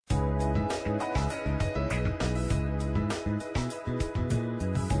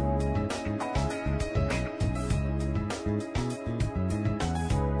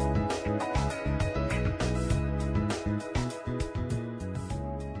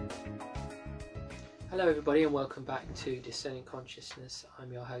Hello everybody and welcome back to Discerning Consciousness.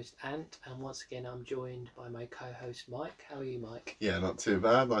 I'm your host Ant, and once again I'm joined by my co-host Mike. How are you, Mike? Yeah, not too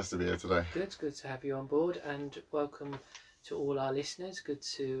bad. Nice to be here today. Good to have you on board, and welcome to all our listeners. Good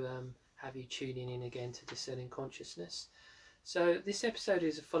to have you tuning in again to Discerning Consciousness. So this episode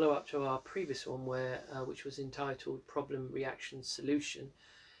is a follow-up to our previous one which was entitled Problem, Reaction, Solution,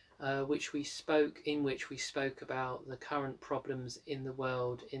 which we spoke about the current problems in the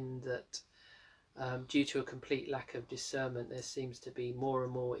world, in that due to a complete lack of discernment, there seems to be more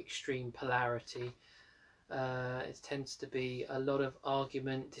and more extreme polarity. It tends to be a lot of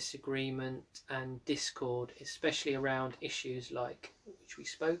argument, disagreement and discord, especially around issues like, which we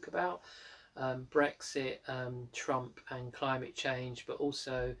spoke about, Brexit, Trump and climate change, but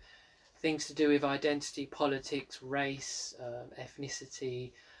also things to do with identity, politics, race,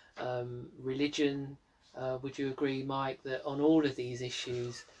 ethnicity, religion. Would you agree, Mike, that on all of these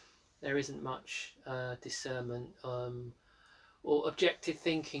issues there isn't much discernment or objective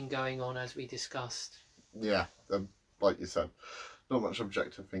thinking going on, as we discussed? Yeah, like you said, not much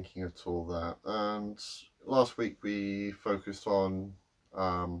objective thinking at all there. And last week we focused on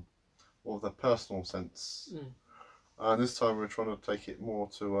more of the personal sense. And this time we're trying to take it more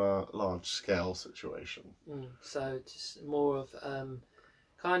to a large scale situation. So just more of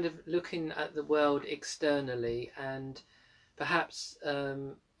kind of looking at the world externally and perhaps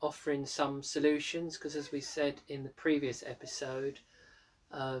offering some solutions, because as we said in the previous episode,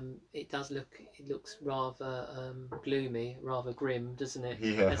 it looks rather gloomy, rather grim, doesn't it?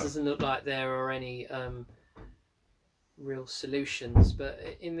 Yeah. It doesn't look like there are any real solutions, but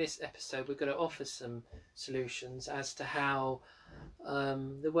in this episode we're going to offer some solutions as to how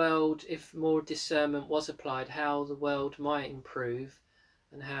the world, if more discernment was applied, how the world might improve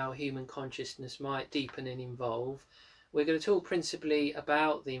and how human consciousness might deepen and evolve. We're going to talk principally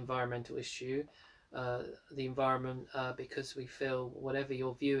about the environmental issue, the environment, because we feel, whatever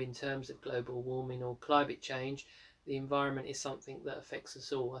your view in terms of global warming or climate change, the environment is something that affects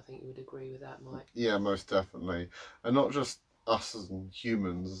us all. I think you would agree with that, Mike. Yeah, most definitely. And not just us as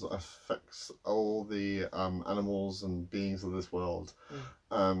humans, it affects all the animals and beings of this world.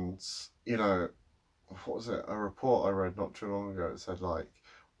 And, you know, what was it? A report I read not too long ago, it said, like,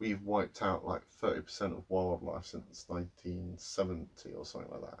 we've wiped out like 30% of wildlife since 1970 or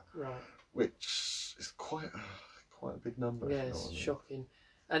something like that. Right. Which is quite a big number. Yeah, it's shocking.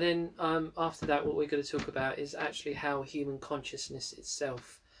 And then after that, what we're going to talk about is actually how human consciousness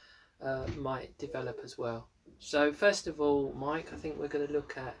itself might develop as well. So first of all, Mike, I think we're going to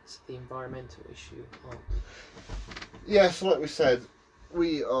look at the environmental issue, aren't we? Yeah, so like we said,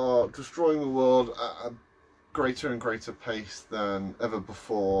 we are destroying the world at a greater and greater pace than ever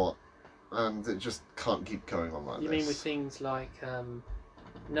before, and it just can't keep going on like this. You mean with things like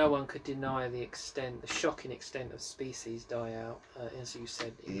no one could deny the shocking extent of species die out, as you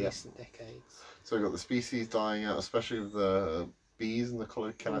said, in recent decades. So we've got the species dying out, especially with the bees and the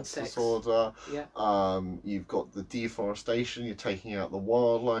coloured calyx Insects. disorder. Yeah. You've got the deforestation, you're taking out the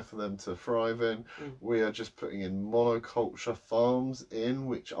wildlife for them to thrive in. We are just putting in monoculture farms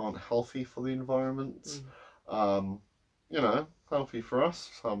which aren't healthy for the environment. You know, healthy for us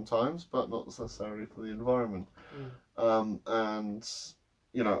sometimes, but not necessarily for the environment. And,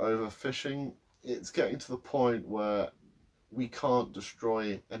 you know, overfishing, it's getting to the point where we can't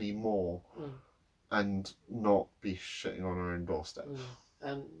destroy any more and not be shitting on our own doorstep.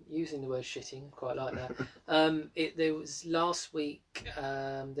 Using the word shitting, quite like that. There was last week,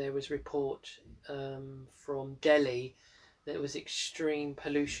 there was a report from Delhi. There was extreme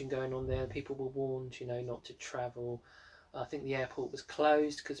pollution going on there. People were warned, you know, not to travel. I think the airport was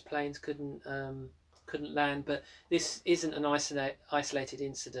closed because planes couldn't land. But this isn't an isolated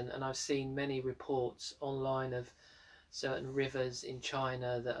incident, and I've seen many reports online of certain rivers in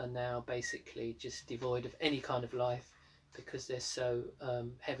China that are now basically just devoid of any kind of life because they're so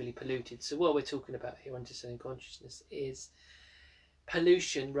heavily polluted. So what we're talking about here on Discerning Consciousness is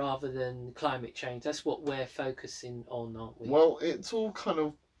pollution rather than climate change. That's what we're focusing on, aren't we? Well, it's all kind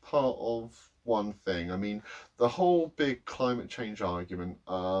of part of one thing. I mean, the whole big climate change argument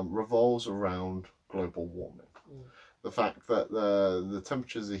revolves around global warming. The fact that the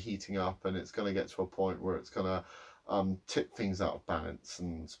temperatures are heating up and it's going to get to a point where it's going to tip things out of balance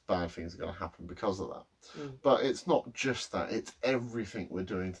and bad things are going to happen because of that. But it's not just that, it's everything we're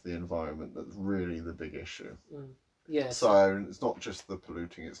doing to the environment that's really the big issue. Yes. So it's not just the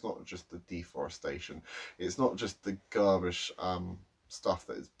polluting, it's not just the deforestation, it's not just the garbage stuff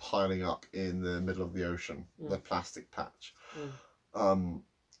that is piling up in the middle of the ocean, the plastic patch.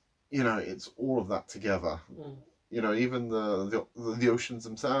 You know, it's all of that together. you know, even the oceans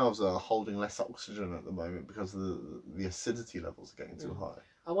themselves are holding less oxygen at the moment because the acidity levels are getting too high.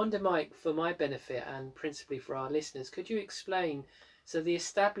 I wonder, Mike, for my benefit and principally for our listeners, could you explain, so the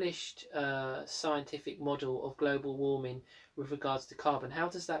established scientific model of global warming with regards to carbon, how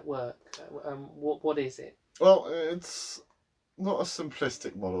does that work? What is it? Well, it's not a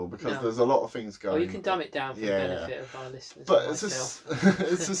simplistic model because No. there's a lot of things going. Oh, you can dumb it down for the benefit of our listeners. But and myself.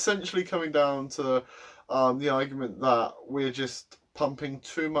 it's essentially coming down to the argument that we're just pumping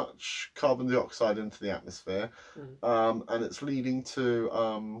too much carbon dioxide into the atmosphere, and it's leading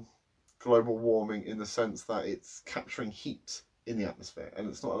to global warming in the sense that it's capturing heat in the atmosphere and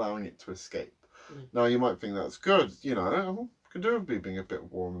it's not allowing it to escape. Now, you might think that's good, you know, could do with being a bit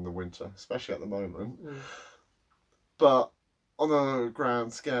warm in the winter, especially at the moment. But on a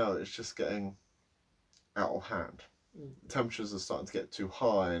grand scale, it's just getting out of hand. Temperatures are starting to get too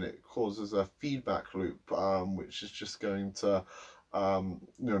high, and it causes a feedback loop, which is just going to,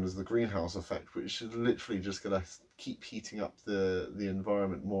 known as the greenhouse effect, which is literally just going to keep heating up the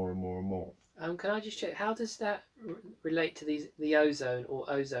environment more and more and more. Can I just check, how does that relate to the ozone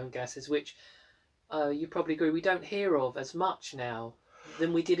or ozone gases, which you probably agree we don't hear of as much now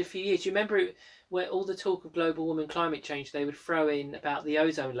than we did a few years? You remember where all the talk of global warming, climate change, they would throw in about the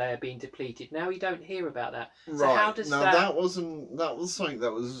ozone layer being depleted. Now you don't hear about that. So right. How does that was something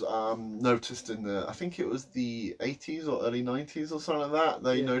that was noticed in I think it was the 80s or early 90s or something like that.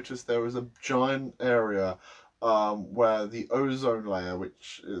 They noticed there was a giant area where the ozone layer,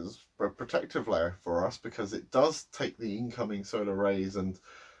 which is a protective layer for us because it does take the incoming solar rays and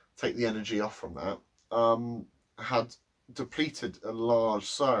take the energy off from that, had depleted a large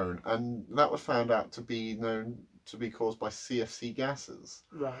zone, and that was found out to be known to be caused by CFC gases.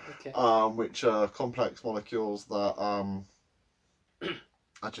 Right. Okay. Which are complex molecules that are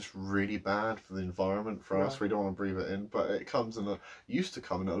just really bad for the environment for us. We don't want to breathe it in, but it comes in used to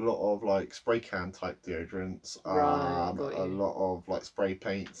come in a lot of like spray can type deodorants, a lot of like spray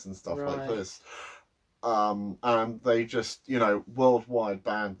paints and stuff like this. And they just, you know, worldwide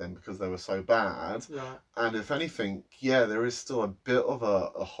banned them because they were so bad. Right. And if anything, yeah, there is still a bit of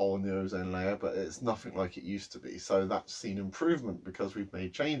a hole in the ozone layer, but it's nothing like it used to be. So that's seen improvement because we've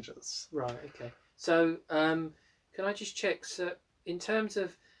made changes. Right. Okay. So can I just check? So in terms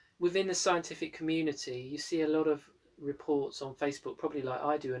of within the scientific community, you see a lot of reports on Facebook, probably like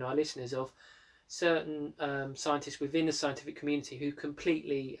I do and our listeners, of certain scientists within the scientific community who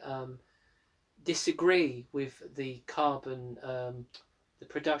completely disagree with the carbon, the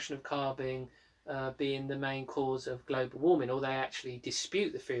production of carbon being the main cause of global warming, or they actually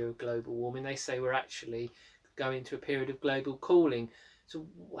dispute the theory of global warming. They say we're actually going to a period of global cooling. So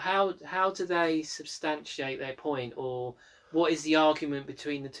how do they substantiate their point, or what is the argument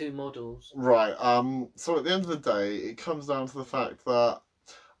between the two models? Right. So at the end of the day, it comes down to the fact that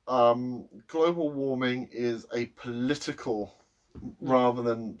global warming is a political rather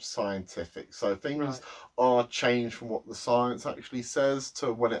than scientific. So things are changed from what the science actually says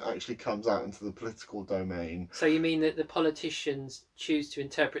to when it actually comes out into the political domain. So you mean that the politicians choose to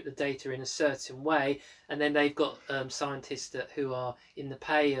interpret the data in a certain way, and then they've got scientists who are in the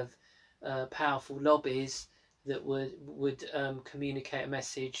pay of powerful lobbies that would communicate a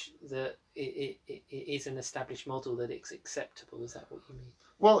message that it is an established model, that it's acceptable. Is that what you mean?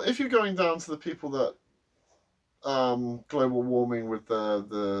 Well, if you're going down to the people that global warming with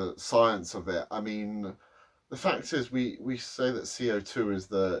the science of it, I mean, the fact is we say that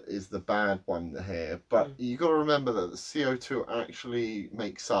CO2 is the bad one here, but you got to remember that the CO2 actually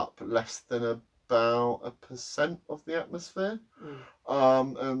makes up less than about 1% of the atmosphere.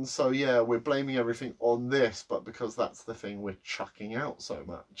 And so yeah, we're blaming everything on this, but because that's the thing we're chucking out so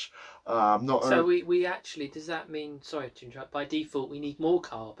much. We actually, does that mean, sorry to interrupt, by default we need more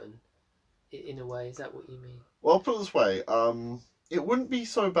carbon in a way? Is that what you mean? Well, I'll put it this way, it wouldn't be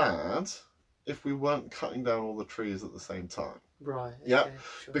so bad if we weren't cutting down all the trees at the same time. Right. Okay, yeah.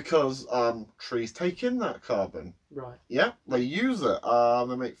 Sure. Because trees take in that carbon. Right. Yeah. They use it.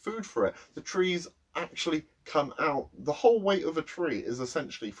 They make food for it. The trees actually come out. The whole weight of a tree is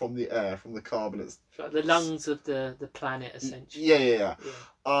essentially from the air, from the carbon. It's like the lungs of the planet, essentially. Yeah.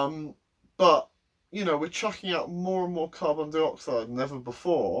 But you know, we're chucking out more and more carbon dioxide than ever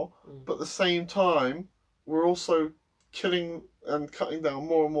before. But at the same time, we're also killing and cutting down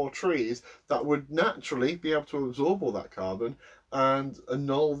more and more trees that would naturally be able to absorb all that carbon and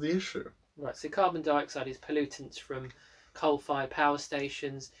annul the issue. Right, so carbon dioxide is pollutants from coal-fired power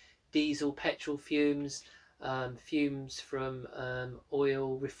stations, diesel, petrol fumes, fumes from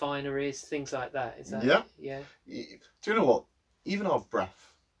oil refineries, things like that. Is that? Yeah. Yeah. Do you know what? Even our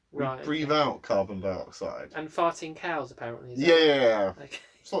breath We Right, breathe okay. out carbon dioxide. And farting cows, apparently. Is that Yeah. okay?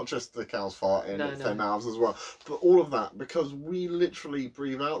 It's not just the cows farting, No, it's no. their mouths as well. But all of that, because we literally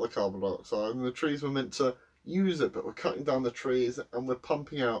breathe out the carbon dioxide, and the trees were meant to use it, but we're cutting down the trees and we're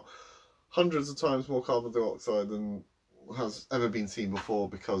pumping out hundreds of times more carbon dioxide than has ever been seen before,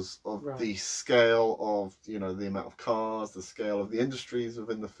 because of Right. the scale of, you know, the amount of cars, the scale of the industries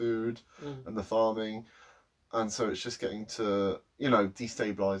within the food and the farming. And so it's just getting to, you know,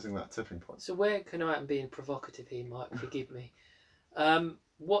 destabilising that tipping point. So where can I'm being provocative here, Mike, forgive me.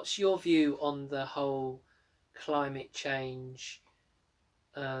 What's your view on the whole climate change,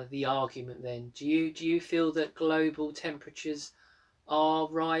 the argument then? Do you feel that global temperatures are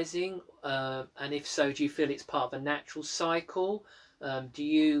rising? And if so, do you feel it's part of a natural cycle? Do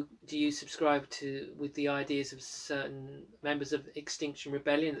you subscribe to with the ideas of certain members of Extinction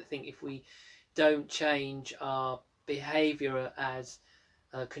Rebellion that think if we don't change our behaviour as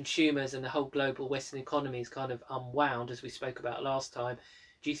consumers and the whole global Western economy is kind of unwound, as we spoke about last time?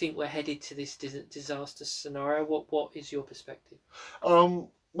 Do you think we're headed to this disaster scenario? What is your perspective?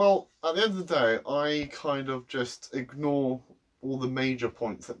 Well, at the end of the day, I kind of just ignore all the major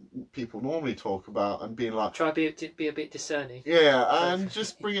points that people normally talk about and being like, Try to be a bit discerning. yeah, and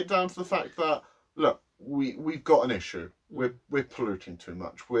just bring it down to the fact that, look, we've got an issue. We're polluting too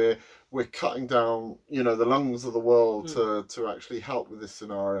much. We're cutting down, you know, the lungs of the world to actually help with this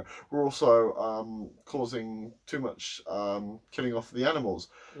scenario. We're also causing too much killing off the animals.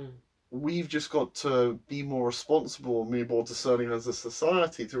 We've just got to be more responsible and be more discerning as a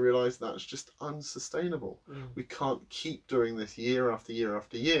society to realise that's just unsustainable. We can't keep doing this year after year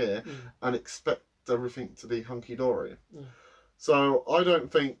after year and expect everything to be hunky-dory. So I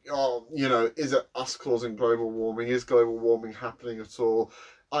don't think, oh, you know, is it us causing global warming? Is global warming happening at all?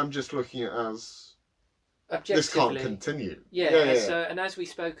 I'm just looking at it as this can't continue. Yeah. So, and as we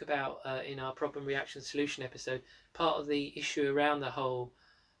spoke about in our problem reaction solution episode, part of the issue around the whole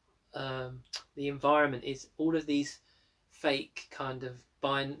the environment is all of these fake kind of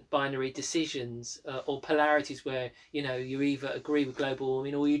binary decisions or polarities where, you know, you either agree with global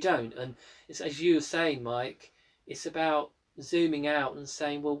warming or you don't. And it's, as you were saying, Mike, it's about zooming out and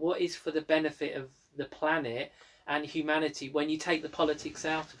saying, well, what is for the benefit of the planet and humanity when you take the politics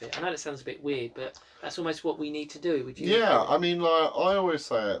out of it? I know that sounds a bit weird, but that's almost what we need to do. Would you? Yeah, I mean, like, I always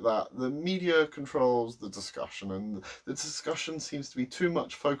say it, that the media controls the discussion, and the discussion seems to be too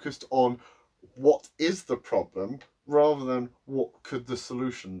much focused on what is the problem rather than what could the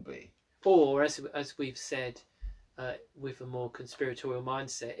solution be. Or, as we've said, with a more conspiratorial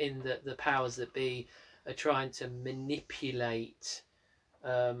mindset, in that the powers that be are trying to manipulate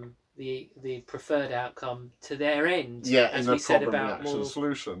the preferred outcome to their end. Yeah, as in we the said problem about reaction more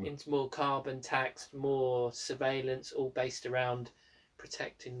solution. into more carbon tax, more surveillance, all based around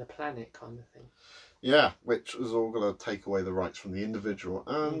protecting the planet, kind of thing. Yeah, which is all going to take away the rights from the individual,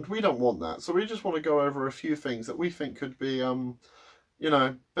 and we don't want that. So we just want to go over a few things that we think could be, you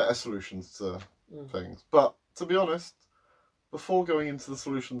know, better solutions to things. But to be honest, before going into the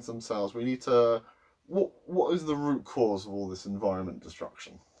solutions themselves, we need to. What is the root cause of all this environment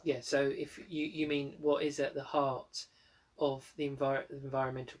destruction? Yeah. So if you mean what is at the heart of the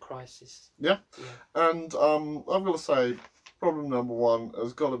environmental crisis? Yeah. And I've got to say, problem number one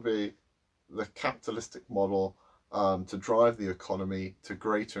has got to be the capitalistic model to drive the economy to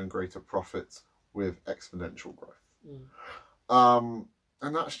greater and greater profits with exponential growth.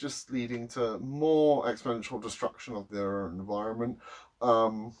 And that's just leading to more exponential destruction of their environment,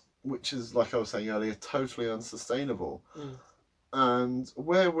 which is, like I was saying earlier, totally unsustainable. And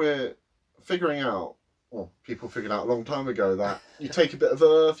where we're figuring out, well, people figured out a long time ago that you take a bit of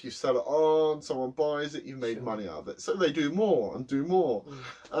earth, you sell it on, someone buys it, you've made money out of it. So they do more and do more.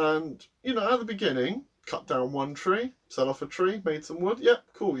 And, you know, at the beginning, cut down one tree, sell off a tree, made some wood, yeah,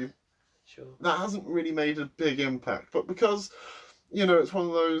 cool. That hasn't really made a big impact. But because, you know, it's one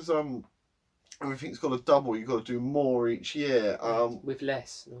of those, everything's got to double, you've got to do more each year. With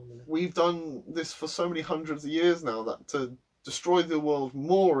less, normally. We've done this for so many hundreds of years now that to destroy the world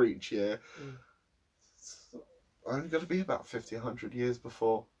more each year, only got to be about 50, 100 years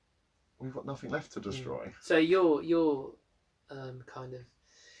before we've got nothing left to destroy. So your kind of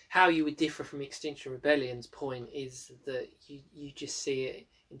how you would differ from Extinction Rebellion's point is that you just see it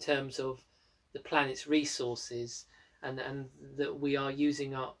in terms of the planet's resources, and that we are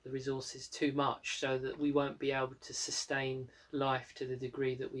using up the resources too much, so that we won't be able to sustain life to the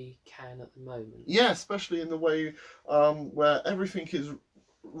degree that we can at the moment. Yeah, especially in the way where everything is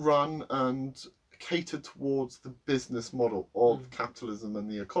run and catered towards the business model of capitalism and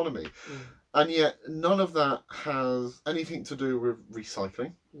the economy. And yet none of that has anything to do with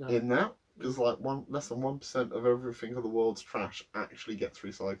recycling. No. in that, because like less than 1% of everything of the world's trash actually gets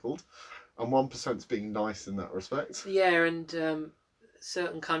recycled, and 1% is being nice in that respect. Yeah, and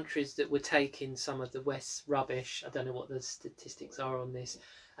certain countries that were taking some of the West's rubbish, I don't know what the statistics are on this,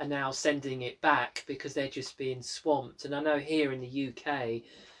 are now sending it back because they're just being swamped. And I know here in the UK,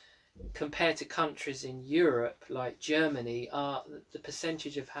 compared to countries in Europe like Germany, the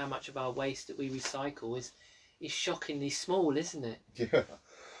percentage of how much of our waste that we recycle is shockingly small, isn't it? Yeah.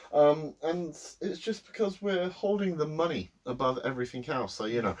 And it's just because we're holding the money above everything else. So,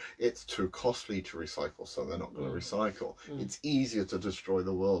 it's too costly to recycle, so they're not going to recycle. It's easier to destroy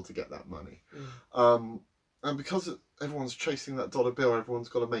the world to get that money. And because everyone's chasing that dollar bill, everyone's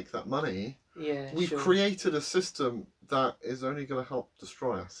got to make that money. Yeah, we've created a system that is only going to help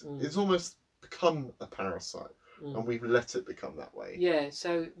destroy us. It's almost become a parasite, and we've let it become that way. Yeah,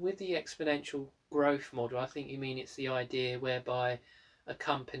 so with the exponential growth model, I think you mean it's the idea whereby a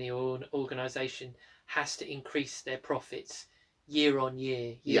company or an organisation has to increase their profits year on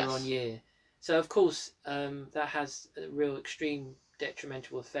year. So of course that has a real extreme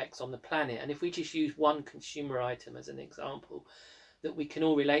detrimental effects on the planet. And if we just use one consumer item as an example that we can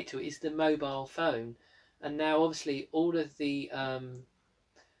all relate to, is the mobile phone. And now obviously all of the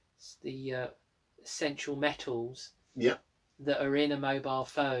essential metals that are in a mobile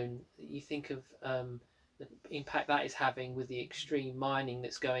phone, you think of the impact that is having with the extreme mining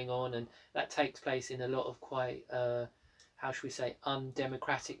that's going on, and that takes place in a lot of quite how should we say,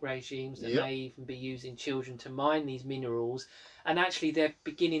 undemocratic regimes that may even be using children to mine these minerals, and actually they're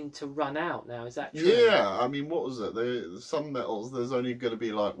beginning to run out now. Is that true? Yeah, I mean, what was it? Some metals, there's only going to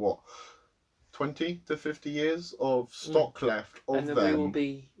be like, what, 20 to 50 years of stock left of and then them.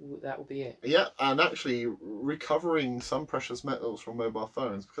 That will be it. Yeah, and actually recovering some precious metals from mobile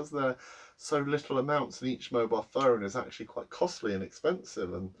phones, because they're so little amounts in each mobile phone, is actually quite costly and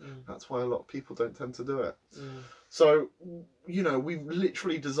expensive, and that's why a lot of people don't tend to do it. So, we've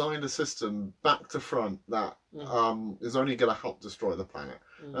literally designed a system back to front that is only going to help destroy the planet.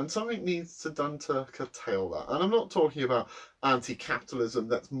 And something needs to be done to curtail that. And I'm not talking about anti-capitalism,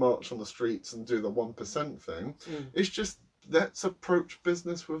 let's march on the streets and do the 1% thing. It's just, let's approach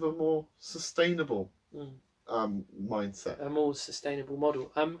business with a more sustainable mindset. A more sustainable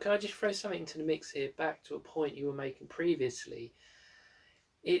model. Can I just throw something into the mix here, back to a point you were making previously?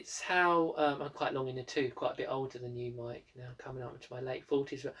 It's how I'm quite long in the tooth, quite a bit older than you, Mike, now coming up into my late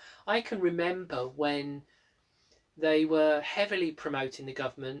 40s. But I can remember when they were heavily promoting, the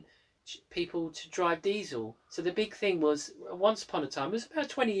government, people to drive diesel. So the big thing was, once upon a time, it was about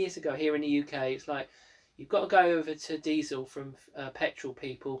 20 years ago here in the UK, it's like, you've got to go over to diesel from petrol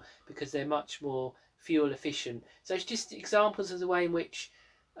people because they're much more fuel efficient. So it's just examples of the way in which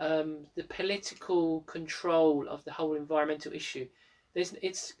the political control of the whole environmental issue,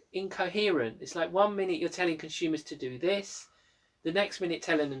 it's incoherent. It's like 1 minute you're telling consumers to do this, the next minute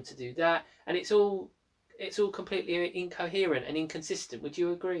telling them to do that, and it's all completely incoherent and inconsistent. Would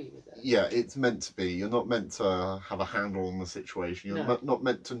you agree with that? Yeah, it's meant to be. You're not meant to have a handle on the situation. You're not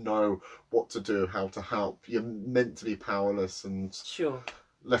meant to know what to do, how to help. You're meant to be powerless and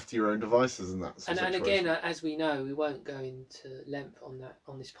left to your own devices in that situation. And again, as we know, we won't go into length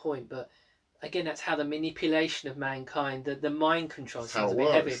on this point, but again, that's how the manipulation of mankind, the mind control, sounds a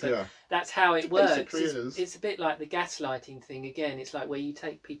bit heavy, but that's how it works. It's a bit like the gaslighting thing again. It's like where you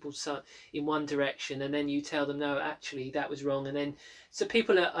take people in one direction and then you tell them, no, actually that was wrong, and then so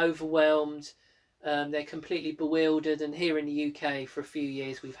people are overwhelmed, they're completely bewildered. And here in the UK for a few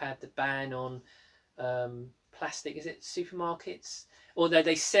years we've had the ban on plastic, is it supermarkets? Although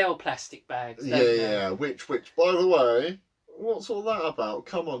they sell plastic bags. Which by the way, what's all that about?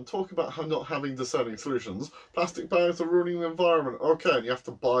 Come on, talk about how not having discerning solutions. Plastic bags are ruining the environment. Okay, and you have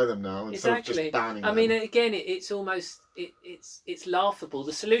to buy them now instead of just banning them. I mean, again, it's almost it's laughable.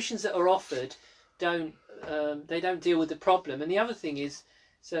 The solutions that are offered don't deal with the problem. And the other thing is,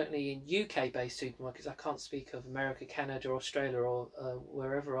 certainly in UK-based supermarkets, I can't speak of America, Canada, Australia, or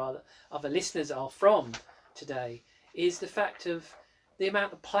wherever our other listeners are from today, is the fact of the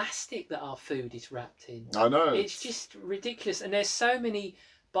amount of plastic that our food is wrapped in. I know. It's just ridiculous. And there's so many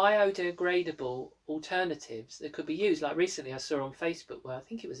biodegradable alternatives that could be used. Like recently I saw on Facebook, where I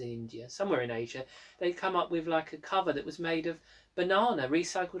think it was in India, somewhere in Asia, they'd come up with like a cover that was made of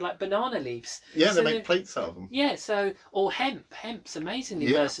recycled like banana leaves. Yeah, so they make plates out of them. Yeah, or hemp. Hemp's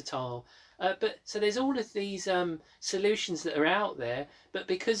amazingly versatile. But so there's all of these solutions that are out there, but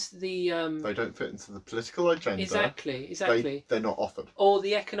because they don't fit into the political agenda. Exactly. They're not offered. Or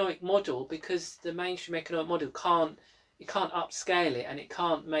the economic model, because the mainstream economic model can't upscale it, and it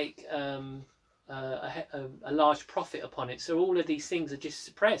can't make a large profit upon it. So all of these things are just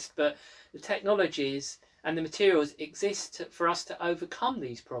suppressed. But the technologies and the materials exist for us to overcome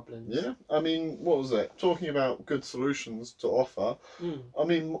these problems. Yeah, I mean, what was it? Talking about good solutions to offer. I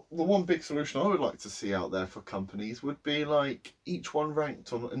mean, the one big solution I would like to see out there for companies would be like each one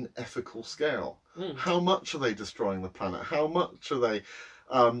ranked on an ethical scale. How much are they destroying the planet? How much are they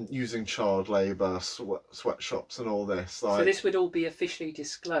using child labour, sweatshops, and all this? So this would all be officially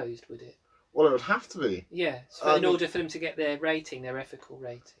disclosed, would it? Well, it would have to be. Yeah, so in order for them to get their rating, their ethical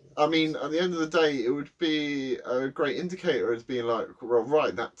rating. I mean, at the end of the day, it would be a great indicator as being like, well,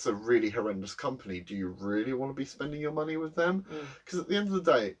 right, that's a really horrendous company. Do you really want to be spending your money with them? Because at the end of the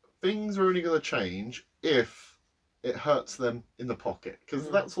day, things are only going to change if it hurts them in the pocket. Because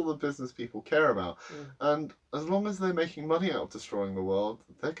that's all the business people care about. And as long as they're making money out of destroying the world,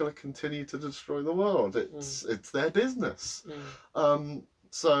 they're going to continue to destroy the world. It's their business.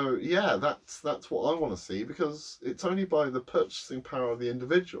 So yeah, that's what I want to see, because it's only by the purchasing power of the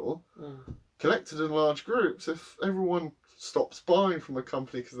individual, collected in large groups. If everyone stops buying from a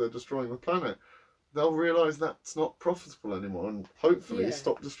company because they're destroying the planet, they'll realise that's not profitable anymore, and hopefully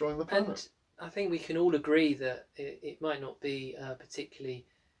stop destroying the planet. And I think we can all agree that it might not be particularly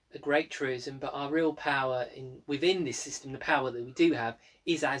a great truism, but our real power within this system, the power that we do have,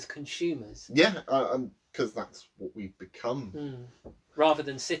 is as consumers. Yeah, because that's what we've become. Rather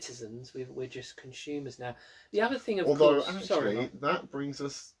than citizens, we're just consumers now. The other thing, of course... Although, actually, that brings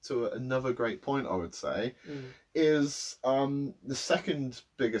us to another great point, I would say, is the second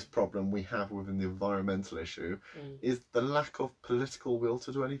biggest problem we have within the environmental issue is the lack of political will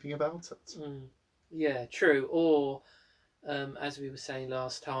to do anything about it. Yeah, true. Or, as we were saying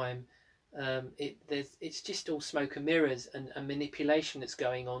last time, it's just all smoke and mirrors and manipulation that's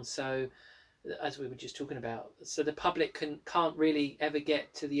going on. So, as we were just talking about, so the public can't really ever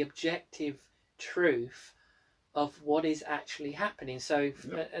get to the objective truth of what is actually happening. So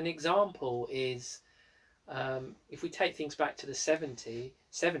an example is, if we take things back to the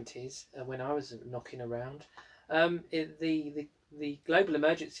 70s, when I was knocking around, the global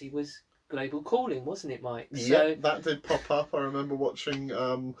emergency was global cooling, wasn't it, Mike? Yeah, that did pop up. I remember watching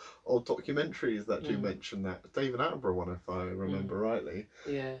old documentaries that do mention that. David Attenborough one, if I remember rightly.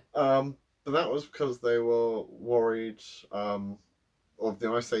 Yeah. But that was because they were worried of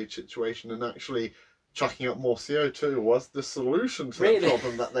the Ice Age situation, and actually chucking up more CO2 was the solution to the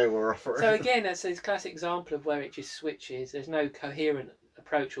problem that they were offering. So again, that's a classic example of where it just switches. There's no coherent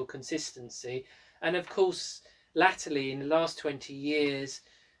approach or consistency. And of course, latterly, in the last 20 years,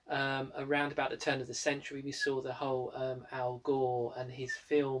 around about the turn of the century, we saw the whole Al Gore and his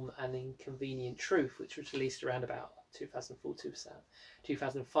film An Inconvenient Truth, which was released around about 2004,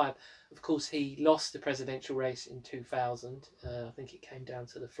 2005. Of course, he lost the presidential race in 2000. I think it came down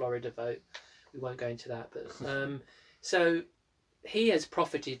to the Florida vote. We won't go into that, but so he has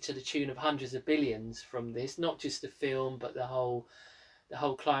profited to the tune of hundreds of billions from this. Not just the film, but the whole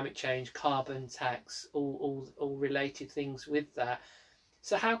climate change, carbon tax, all related things with that.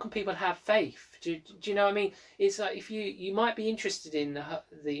 So how can people have faith? Do you know what I mean? It's like, if you might be interested in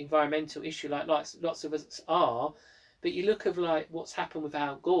the environmental issue, like lots of us are, but you look at like what's happened with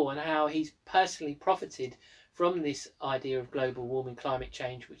Al Gore and how he's personally profited from this idea of global warming, climate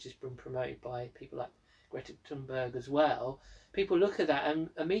change, which has been promoted by people like Greta Thunberg as well. People look at that and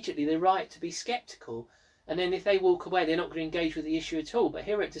immediately they're right to be sceptical. And then if they walk away, they're not going to engage with the issue at all. But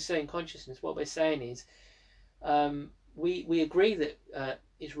here at Discerning Consciousness, what we're saying is, we agree that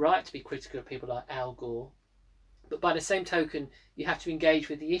it's right to be critical of people like Al Gore, but by the same token, you have to engage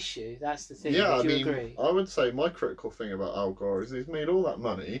with the issue. That's the thing. Yeah, Would you agree? I would say my critical thing about Al Gore is he's made all that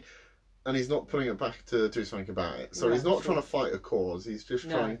money, and he's not putting it back to do something about it. So he's not trying to fight a cause. He's just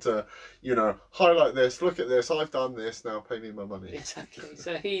trying to, highlight this. Look at this. I've done this. Now pay me my money. Exactly.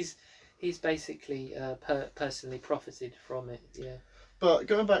 So he's basically personally profited from it. Yeah. But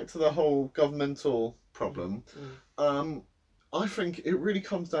going back to the whole governmental problem, I think it really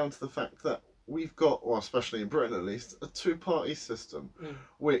comes down to the fact that we've got, well, especially in Britain at least, a two-party system,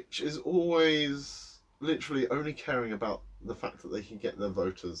 which is always literally only caring about the fact that they can get their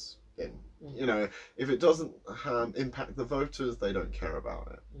voters in. If it doesn't impact the voters, they don't care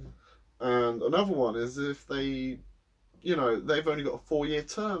about it. And another one is if they, they've only got a 4-year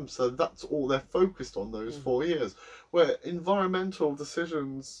term, so that's all they're focused on, those 4 years. Where environmental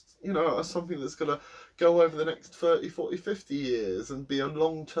decisions, are something that's going to go over the next 30, 40, 50 years and be a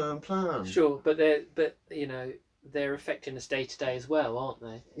long-term plan. Sure, but they're affecting us day to day as well, aren't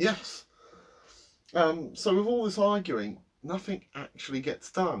they? Yes. So with all this arguing, nothing actually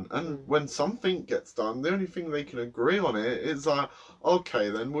gets done. And Mm. when something gets done, the only thing they can agree on it is like, okay,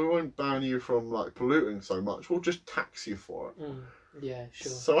 then we won't ban you from like polluting so much. We'll just tax you for it. Mm. Yeah,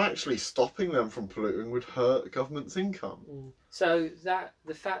 sure. So actually stopping them from polluting would hurt the government's income. So that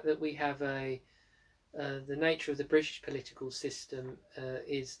the fact that we have the nature of the British political system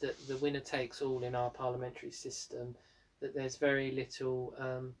is that the winner takes all in our parliamentary system. That there's very little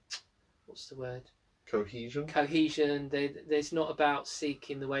what's the word? Cohesion. Cohesion. There's not about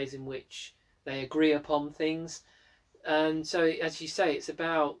seeking the ways in which they agree upon things, and so as you say, it's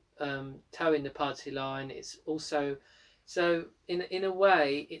about towing the party line. It's also so in a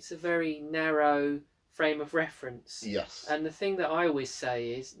way, it's a very narrow frame of reference. Yes. And the thing that I always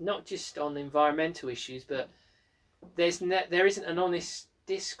say is not just on environmental issues, but there isn't an honest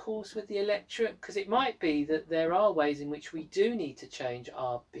discourse with the electorate, because it might be that there are ways in which we do need to change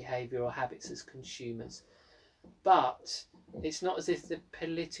our behaviour or habits as consumers, but it's not as if the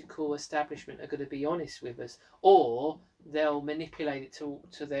political establishment are going to be honest with us, or they'll manipulate it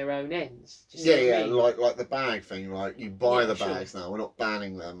to their own ends. Do you see what I mean? like the bag thing. Like you buy the bags now. We're not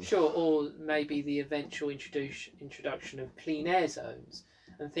banning them. Sure, or maybe the eventual introduction of clean air zones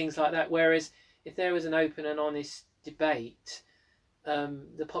and things like that. Whereas if there was an open and honest debate,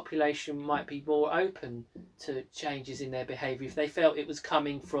 the population might be more open to changes in their behaviour if they felt it was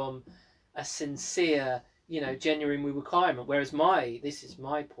coming from a sincere, genuine requirement. Whereas this is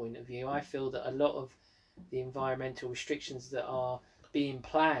my point of view, I feel that a lot of the environmental restrictions that are being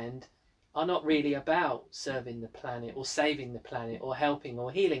planned are not really about serving the planet or saving the planet or helping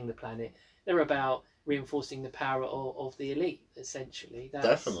or healing the planet. They're about reinforcing the power of the elite, essentially.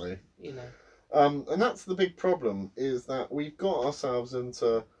 Definitely. And that's the big problem, is that we've got ourselves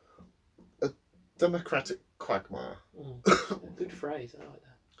into a democratic quagmire. Good phrase, I like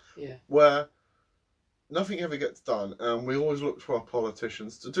that. Yeah. Where nothing ever gets done, and we always look to our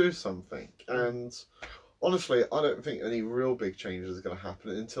politicians to do something. And honestly, I don't think any real big changes are going to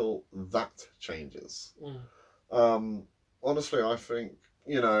happen until that changes. Honestly, I think,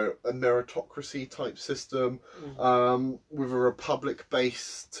 a meritocracy type system with a republic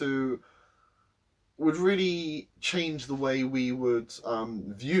base would really change the way we would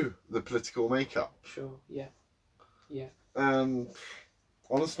view the political makeup. Sure, yeah. And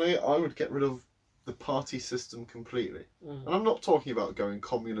honestly, I would get rid of the party system completely. And I'm not talking about going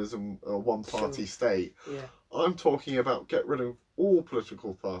communism, one party state. Yeah. I'm talking about get rid of all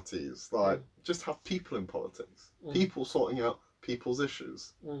political parties. Like, just have people in politics. People sorting out people's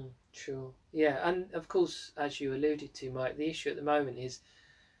issues. Sure. Yeah, and of course, as you alluded to, Mike, the issue at the moment is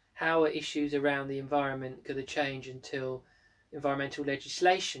how are issues around the environment going to change until environmental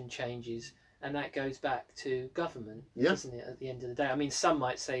legislation changes? And that goes back to government, doesn't it, at the end of the day? I mean, some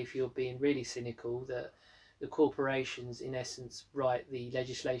might say, if you're being really cynical, that the corporations, in essence, write the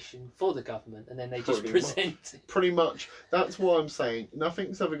legislation for the government and then they just present it. Pretty much. That's why I'm saying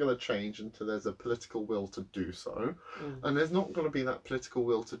nothing's ever going to change until there's a political will to do so. And there's not going to be that political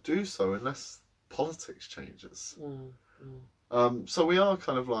will to do so unless politics changes. So we are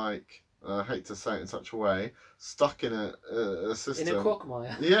kind of like, I hate to say it in such a way, stuck in a system. In a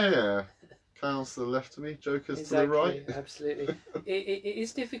quagmire. Yeah. Cows to the left of me, jokers to the right. Absolutely. It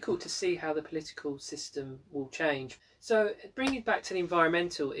is difficult to see how the political system will change. So, bringing it back to the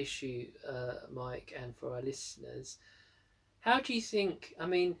environmental issue, Mike, and for our listeners, how do you think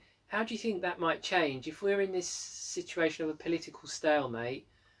that might change if we're in this situation of a political stalemate?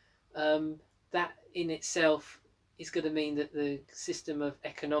 That in itself is going to mean that the system of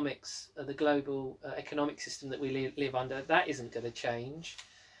economics, the global economic system that we live under, that isn't going to change.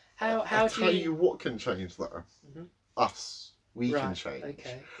 I'll tell you what can change though. Us. We can change.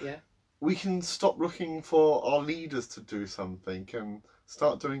 Okay, yeah. We can stop looking for our leaders to do something and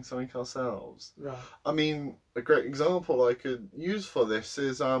start doing something ourselves. Right. I mean, a great example I could use for this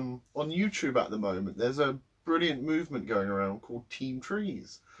is on YouTube at the moment. There's a brilliant movement going around called Team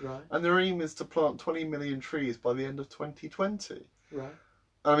Trees. Right. And their aim is to plant 20 million trees by the end of 2020. Right.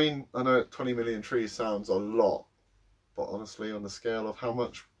 I mean, I know 20 million trees sounds a lot, but honestly, on the scale of how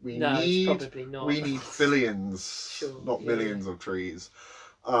much we need, it's probably not. We need billions, sure, not millions of trees.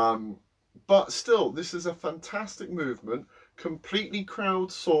 But still, this is a fantastic movement, completely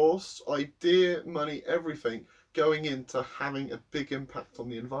crowdsourced, idea, money, everything, going into having a big impact on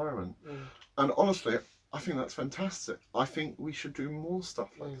the environment. And honestly, I think that's fantastic. I think we should do more stuff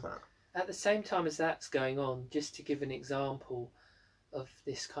like that. At the same time as that's going on, just to give an example of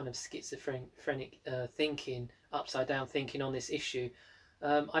this kind of schizophrenic thinking, upside down thinking on this issue,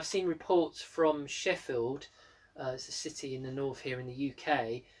 I've seen reports from Sheffield, it's a city in the north here in the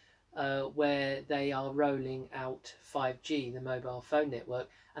UK, where they are rolling out 5G, the mobile phone network,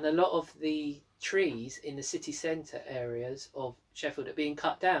 and a lot of the trees in the city centre areas of Sheffield are being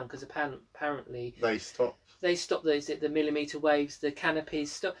cut down because apparently They stop. they stop the millimetre waves, the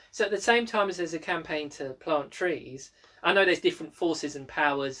canopies stop. So at the same time as there's a campaign to plant trees, I know there's different forces and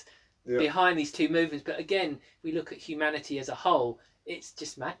powers behind these two movements, but again, if we look at humanity as a whole, it's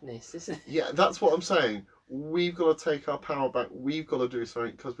just madness, isn't it? Yeah, that's what I'm saying. We've got to take our power back. We've got to do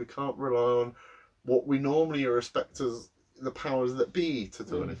something because we can't rely on what we normally respect as the powers that be to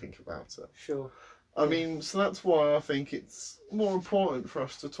do anything about it. Sure. I mean, so that's why I think it's more important for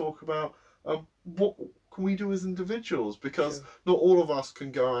us to talk about what can we do as individuals, because not all of us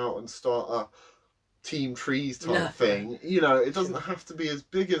can go out and start a Team Trees type thing. You know, it doesn't have to be as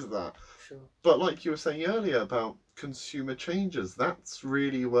big as that. Sure. But like you were saying earlier about consumer changes, that's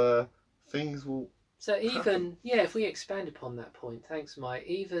really where things will. So even if we expand upon that point, thanks, Mike.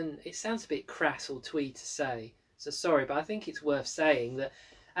 Even it sounds a bit crass or twee to say, so sorry, but I think it's worth saying that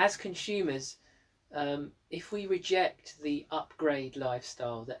as consumers, if we reject the upgrade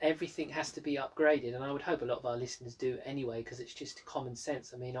lifestyle, that everything has to be upgraded, and I would hope a lot of our listeners do anyway, because it's just common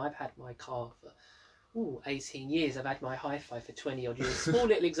sense. I mean, I've had my car for 18 years. I've had my Hi-Fi for 20 odd years. Small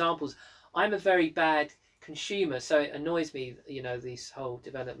little examples. I'm a very bad consumer, so it annoys me, you know, this whole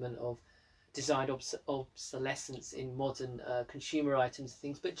development of design obsolescence in modern consumer items and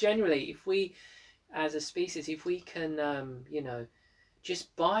things. But generally, if we, as a species, if we can, you know,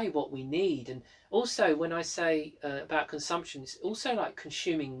 just buy what we need. And also, when I say about consumption, it's also like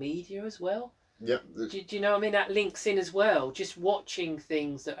consuming media as well. Yeah. Do you know what I mean? That links in as well. Just watching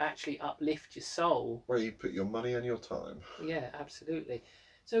things that actually uplift your soul. Where you put your money and your time. Yeah, absolutely.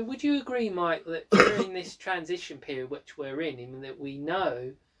 So would you agree, Mike, that during this transition period which we're in that we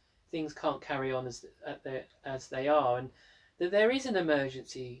know things can't carry on as they are, and that there is an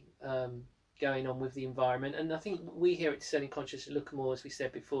emergency going on with the environment? And I think we here at Discerning Consciousness look more, as we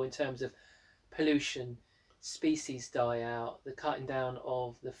said before, in terms of pollution, species die out, the cutting down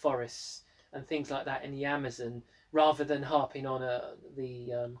of the forests and things like that in the Amazon, rather than harping on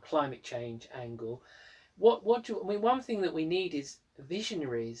the climate change angle. One thing that we need is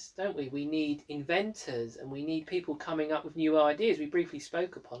visionaries, don't we? We need inventors, and we need people coming up with new ideas. We briefly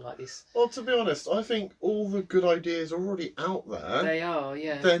spoke upon like this. Well, to be honest, I think all the good ideas are already out there. They are,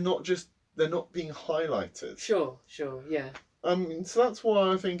 yeah. They're not being highlighted. Sure, yeah. So that's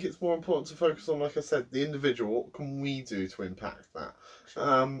why I think it's more important to focus on, like I said, the individual. What can we do to impact that?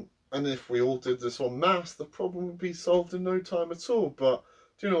 Sure. And if we all did this en masse, the problem would be solved in no time at all. But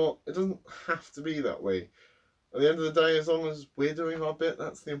do you know what? It doesn't have to be that way. At the end of the day, as long as we're doing our bit,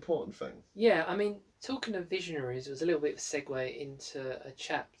 that's the important thing. Yeah, I mean, talking of visionaries was a little bit of a segue into a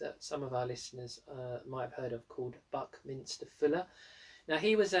chap that some of our listeners might have heard of called Buckminster Fuller. Now,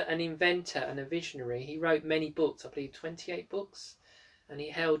 he was an inventor and a visionary. He wrote many books, I believe 28 books, and he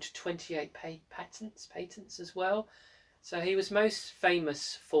held 28 patents as well. So he was most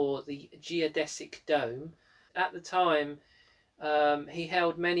famous for the geodesic dome. At the time, he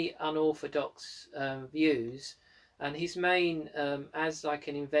held many unorthodox views, and his main, as like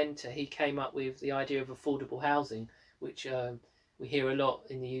an inventor, he came up with the idea of affordable housing, which we hear a lot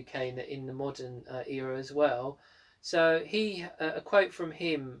in the UK in the modern era as well. So a quote from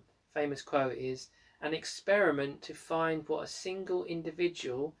him, famous quote, is, "An experiment to find what a single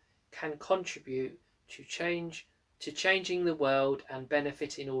individual can contribute to changing the world and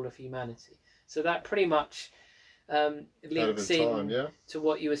benefiting all of humanity." So that pretty much links in to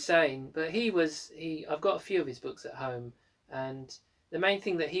what you were saying. But I've got a few of his books at home, and the main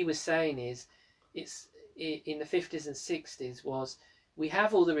thing that he was saying is, it's in the 50s and 60s was, we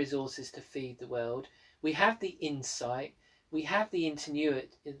have all the resources to feed the world, we have the insight, we have the ingenuity,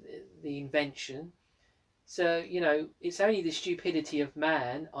 the invention. So, you know, it's only the stupidity of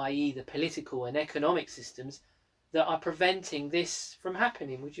man, i.e. the political and economic systems, that are preventing this from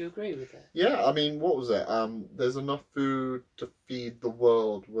happening. Would you agree with that? Yeah, I mean, what was it? There's enough food to feed the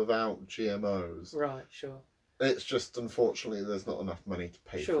world without GMOs. Right, sure. It's just, unfortunately, there's not enough money to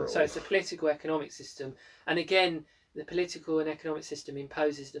pay for it. So it's a political economic system. And again, the political and economic system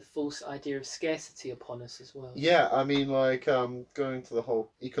imposes the false idea of scarcity upon us as well. Yeah, I mean, like, going to the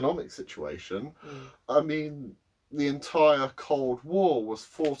whole economic situation, I mean, the entire Cold War was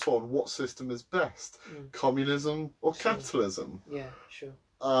fought on what system is best, communism or capitalism. Yeah, sure.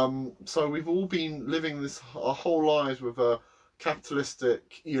 So we've all been living our whole lives with a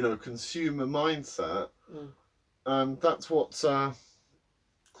capitalistic, you know, consumer mindset, and that's what's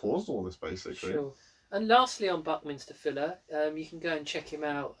caused all this, basically. Sure. And lastly, on Buckminster Fuller, you can go and check him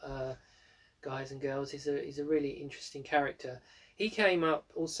out, guys and girls. He's a really interesting character. he came up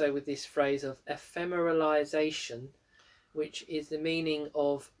also with this phrase of ephemeralization, which is the meaning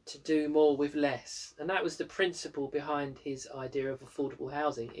of to do more with less. And that was the principle behind his idea of affordable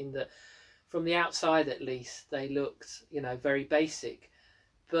housing, in that from the outside at least they looked, very basic.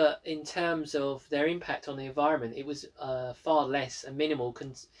 But in terms of their impact on the environment, it was far less and minimal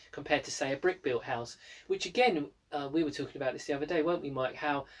compared to, say, a brick-built house. Which again, we were talking about this the other day, weren't we, Mike?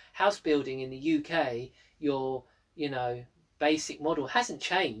 How house building in the UK, your basic model hasn't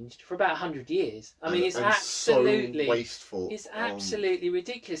changed for about 100 years. I mean, it's absolutely so wasteful. It's absolutely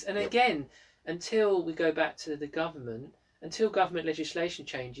ridiculous. And again, until we go back to the government, until government legislation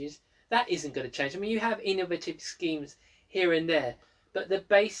changes, that isn't going to change. I mean, you have innovative schemes here and there, but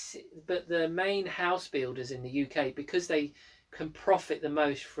the main house builders in the UK, because they can profit the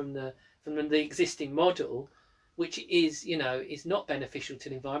most from the existing model, which is not beneficial to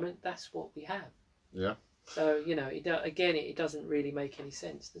the environment. That's what we have. Yeah. So it doesn't really make any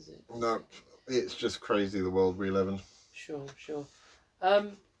sense, does it? No, it's just crazy the world we live in. Sure.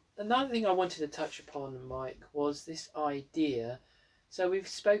 Another thing I wanted to touch upon, Mike, was this idea. So we've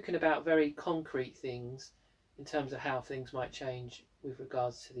spoken about very concrete things in terms of how things might change with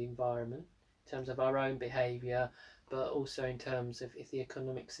regards to the environment, in terms of our own behaviour, but also in terms of if the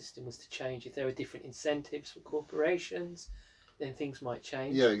economic system was to change, if there were different incentives for corporations, then things might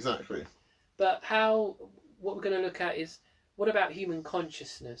change. Yeah, exactly. But what we're going to look at is, what about human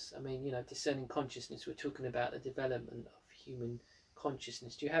consciousness? I mean, discerning consciousness, we're talking about the development of human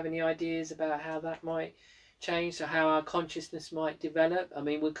consciousness. Do you have any ideas about how that might change, so how our consciousness might develop? I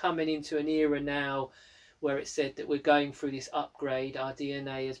mean, we're coming into an era now where it's said that we're going through this upgrade, our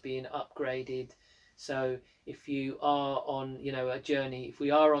DNA is being upgraded. So if you are on, a journey, if we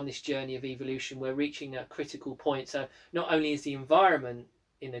are on this journey of evolution, we're reaching a critical point. So not only is the environment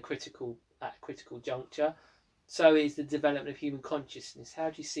at a critical juncture, so is the development of human consciousness. How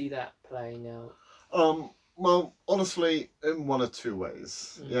do you see that playing out? Well, honestly, in one of two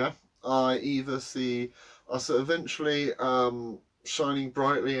ways. Yeah, I either see us eventually shining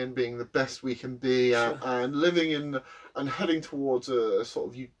brightly and being the best we can be, Sure. and living in and heading towards a sort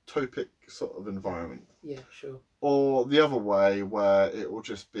of utopic sort of environment. Yeah, sure. Or the other way, where it will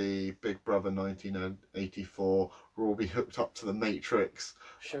just be Big Brother 1984, we'll all be hooked up to the Matrix.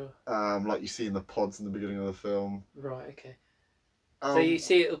 Sure. Like you see in the pods in the beginning of the film. Right, okay. So you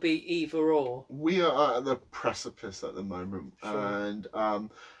see it'll be either or? We are at the precipice at the moment. Sure. And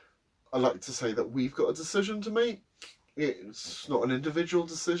I like to say that we've got a decision to make. It's not an individual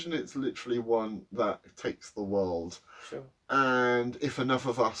decision, it's literally one that takes the world. Sure. And if enough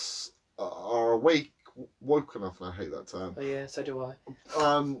of us are woke enough, and I hate that term. Oh yeah, so do I.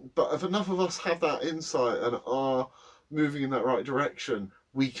 But if enough of us have that insight and are moving in that right direction,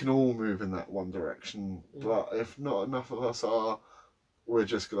 we can all move in that one direction. But if not enough of us are, we're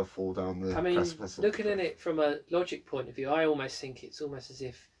just going to fall down the precipice. Looking at it from a logic point of view, I almost think it's almost as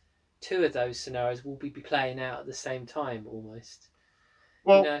if two of those scenarios will be playing out at the same time, almost.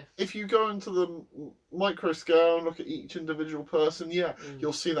 Well, if you go into the micro scale and look at each individual person,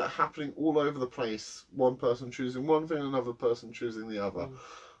 you'll see that happening all over the place. One person choosing one thing, another person choosing the other.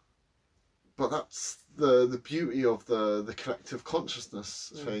 But that's the beauty of the collective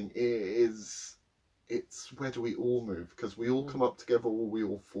consciousness thing. It's where do we all move? Because we all come up together, or we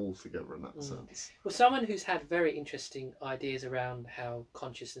all fall together in that sense. Well, someone who's had very interesting ideas around how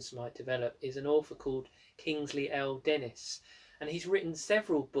consciousness might develop is an author called Kingsley L. Dennis. And he's written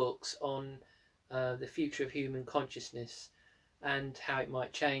several books on the future of human consciousness and how it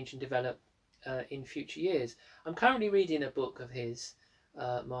might change and develop in future years. I'm currently reading a book of his,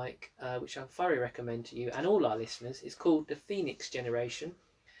 Mike, which I thoroughly recommend to you and all our listeners. It's called The Phoenix Generation,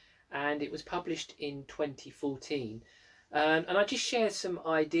 and it was published in 2014. And I just shared some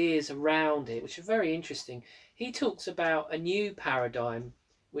ideas around it, which are very interesting. He talks about a new paradigm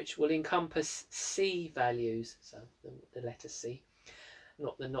which will encompass C values, so the letter C,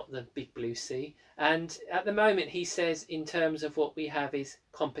 not the big blue C. And at the moment, he says, in terms of what we have is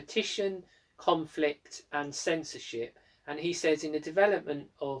competition, conflict, and censorship. And he says in the development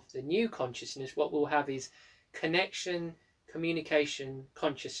of the new consciousness, what we'll have is connection, communication,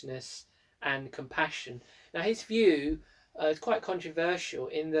 consciousness, and compassion. Now, his view is quite controversial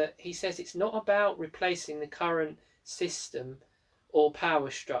in that he says it's not about replacing the current system or power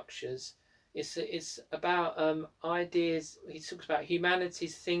structures. It's about ideas. He talks about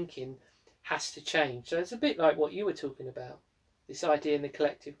humanity's thinking has to change. So it's a bit like what you were talking about, this idea in the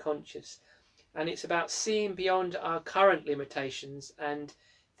collective conscious. And it's about seeing beyond our current limitations and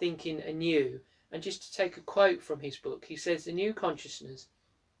thinking anew. And just to take a quote from his book, he says, the new consciousness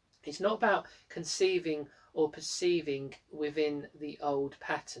is not about conceiving or perceiving within the old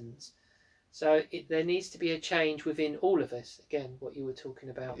patterns. So there needs to be a change within all of us. Again, what you were talking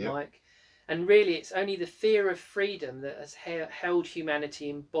about, Yep. Mike. And really, it's only the fear of freedom that has held humanity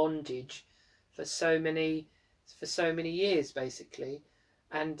in bondage for so many years, basically.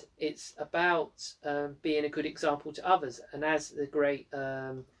 And it's about being a good example to others. And as the great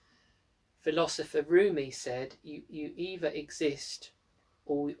philosopher Rumi said, you either exist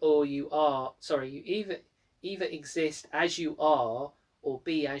or you are. Sorry, you either exist as you are or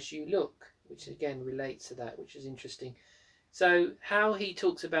be as you look, which again relates to that, which is interesting. So how he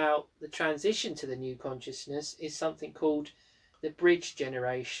talks about the transition to the new consciousness is something called the bridge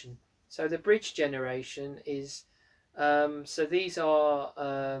generation. So the bridge generation is so these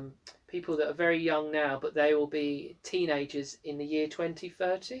are people that are very young now, but they will be teenagers in the year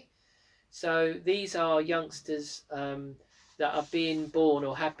 2030. So these are youngsters that are being born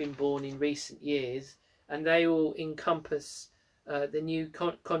or have been born in recent years, and they will encompass the new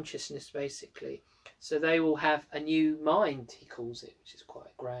consciousness, basically. So they will have a new mind, he calls it, which is quite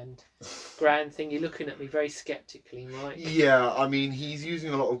a grand thing. You're looking at me very sceptically, Mike. Yeah, I mean, he's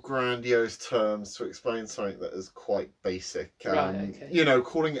using a lot of grandiose terms to explain something that is quite basic. Right, okay. You know,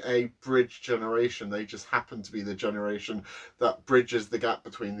 calling it a bridge generation, they just happen to be the generation that bridges the gap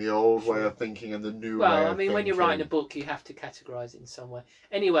between the old way of thinking and the new way of thinking. Well, I mean, when you're writing a book, you have to categorise it in some way.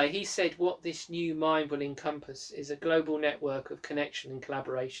 Anyway, he said what this new mind will encompass is a global network of connection and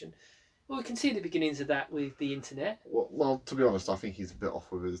collaboration. Well, we can see the beginnings of that with the internet. Well, to be honest, I think he's a bit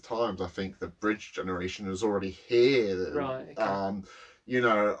off with his times. I think the bridge generation is already here. Right, okay. You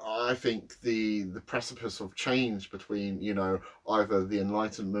know, I think the precipice of change between, you know, either the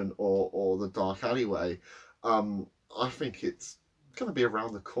Enlightenment or the dark alleyway, I think it's going to be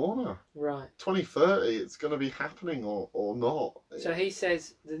around the corner. Right. 2030, it's going to be happening or not. So he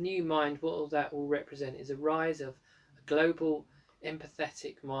says the new mind, what that will represent is a rise of a global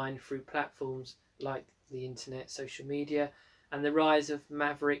empathetic mind through platforms like the internet, social media, and the rise of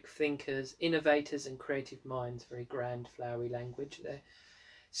maverick thinkers, innovators and creative minds. Very grand, flowery language there.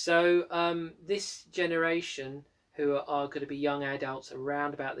 So this generation, who are going to be young adults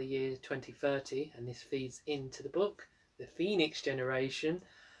around about the year 2030, and this feeds into the book, the Phoenix generation,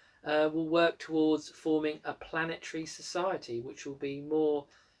 will work towards forming a planetary society, which will be more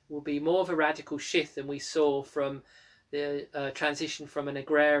of a radical shift than we saw from the transition from an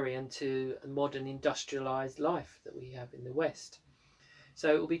agrarian to a modern industrialized life that we have in the West.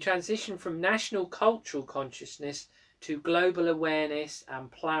 So it will be transition from national cultural consciousness to global awareness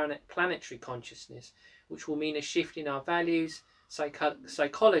and planetary consciousness, which will mean a shift in our values,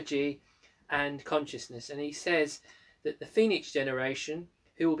 psychology and consciousness. And he says that the Phoenix generation,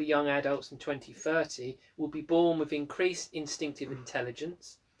 who will be young adults in 2030, will be born with increased instinctive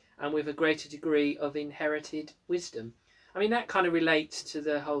intelligence and with a greater degree of inherited wisdom. I mean, that kind of relates to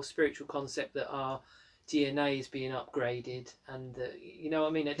the whole spiritual concept that our DNA is being upgraded, and you know what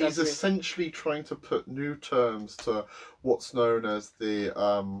I mean? He's essentially trying to put new terms to what's known as the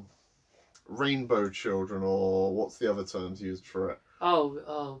rainbow children, or what's the other terms used for it?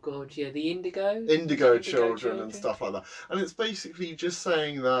 Oh God, yeah, the indigo children and stuff like that. And it's basically just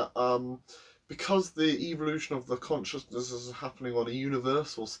saying that because the evolution of the consciousness is happening on a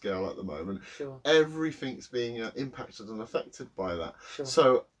universal scale at the moment, sure, everything's being impacted and affected by that. Sure.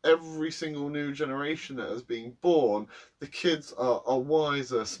 So every single new generation that is being born, the kids are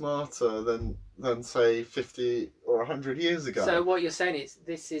wiser, smarter than say 50 or 100 years ago. So what you're saying is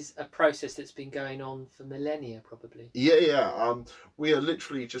this is a process that's been going on for millennia, probably. Yeah. We are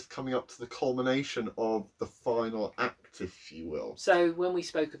literally just coming up to the culmination of the final act, if you will. So when we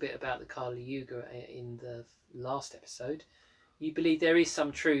spoke a bit about the Kali Yuga in the last episode, you believe there is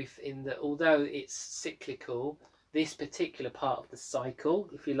some truth in that, although it's cyclical, this particular part of the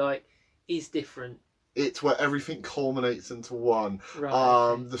cycle, if you like, is different. It's where everything culminates into one. Right,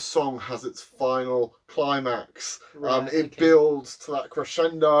 okay. The song has its final climax. Right, it okay. builds to that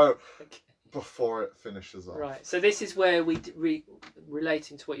crescendo before it finishes off. Right. So this is where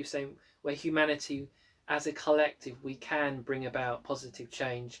relating to what you're saying, where humanity, as a collective, we can bring about positive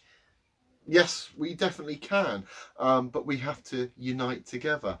change. Yes, we definitely can, but we have to unite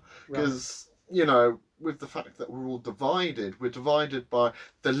together, because you know, with the fact that we're all divided, we're divided by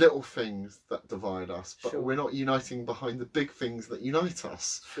the little things that divide us, but Sure. we're not uniting behind the big things that unite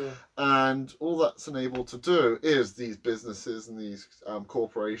us. Sure. And all that's enabled to do is these businesses and these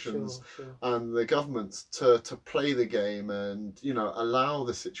corporations Sure. and the governments to play the game and, you know, allow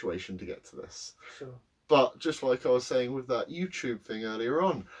the situation to get to this. Sure. But just like I was saying with that YouTube thing earlier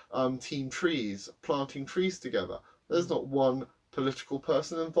on, Team Trees, planting trees together, there's not one political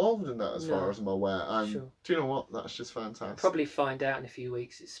person involved in that, as No. far as I'm aware. And Sure. do you know what? That's just fantastic. Probably find out in a few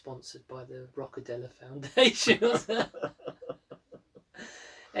weeks it's sponsored by the Roccadella Foundation. Or something.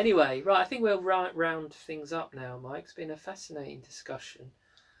 Anyway, right, I think we'll round things up now, Mike. It's been a fascinating discussion,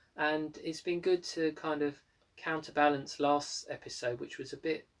 and it's been good to kind of counterbalance last episode, which was a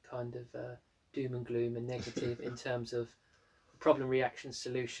bit kind of doom and gloom and negative in terms of problem, reaction,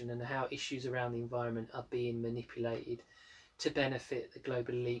 solution, and how issues around the environment are being manipulated to benefit the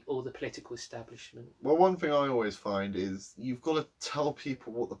global elite or the political establishment. Well, one thing I always find is you've got to tell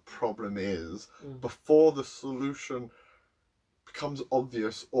people what the problem is before the solution becomes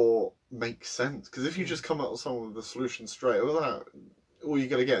obvious or makes sense. Because if you just come up with someone with the solution straight away, all you're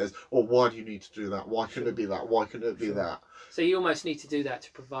going to get is, oh, why do you need to do that? Why couldn't it be that? Why couldn't it be that? So you almost need to do that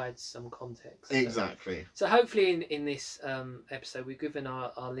to provide some context. Exactly. So hopefully in this episode we've given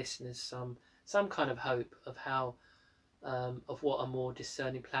our listeners some kind of hope of how of what a more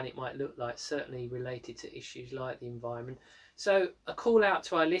discerning planet might look like, certainly related to issues like the environment. So a call out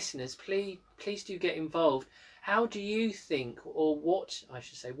to our listeners, please do get involved. How do you think, or what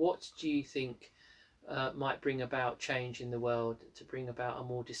do you think might bring about change in the world, to bring about a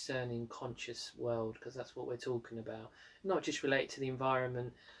more discerning, conscious world? Because that's what we're talking about, not just relate to the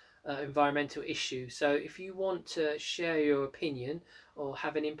environmental issue. So if you want to share your opinion or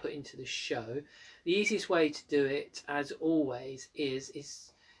have an input into the show, the easiest way to do it, as always,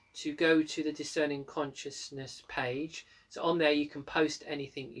 is to go to the Discerning Consciousness page. So on there you can post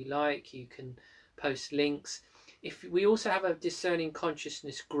anything you like, you can post links. If we also have a Discerning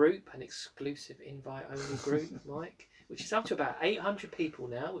Consciousness group, an exclusive invite-only group, Mike, which is up to about 800 people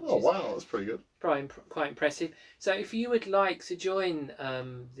now. Which is wow, that's pretty good. Quite impressive. So if you would like to join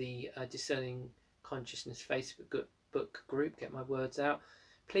the Discerning Consciousness Facebook group, get my words out,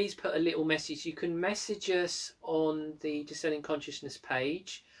 please put a little message. You can message us on the Discerning Consciousness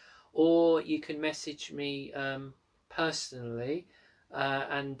page, or you can message me personally.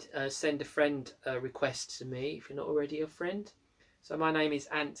 And send a friend request to me if you're not already a friend. So my name is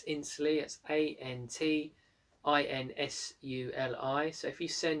Ant Insuli. It's ANTINSULI. So if you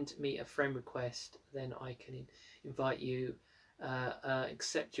send me a friend request, then I can invite you,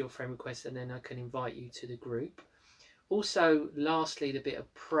 accept your friend request, and then I can invite you to the group. Also, lastly, the bit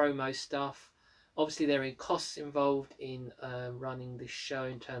of promo stuff. Obviously, there are costs involved in running this show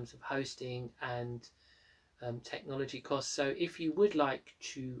in terms of hosting and technology costs. So if you would like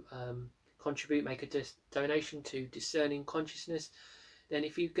to contribute, make a donation to Discerning Consciousness, then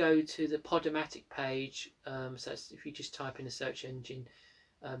if you go to the Podomatic page, so if you just type in a search engine,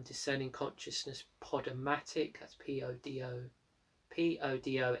 Discerning Consciousness Podomatic, that's Podomatic,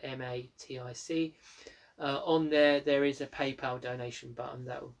 on there is a PayPal donation button.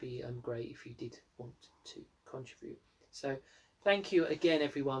 That would be great if you did want to contribute. So thank you again,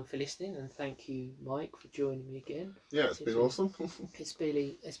 everyone, for listening, and thank you, Mike, for joining me again. Yeah, it's been awesome. It's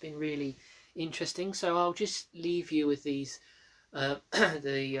been really interesting. So I'll just leave you with these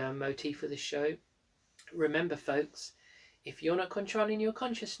the motif of the show. Remember, folks, if you're not controlling your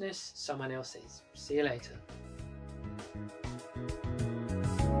consciousness, someone else is. See you later.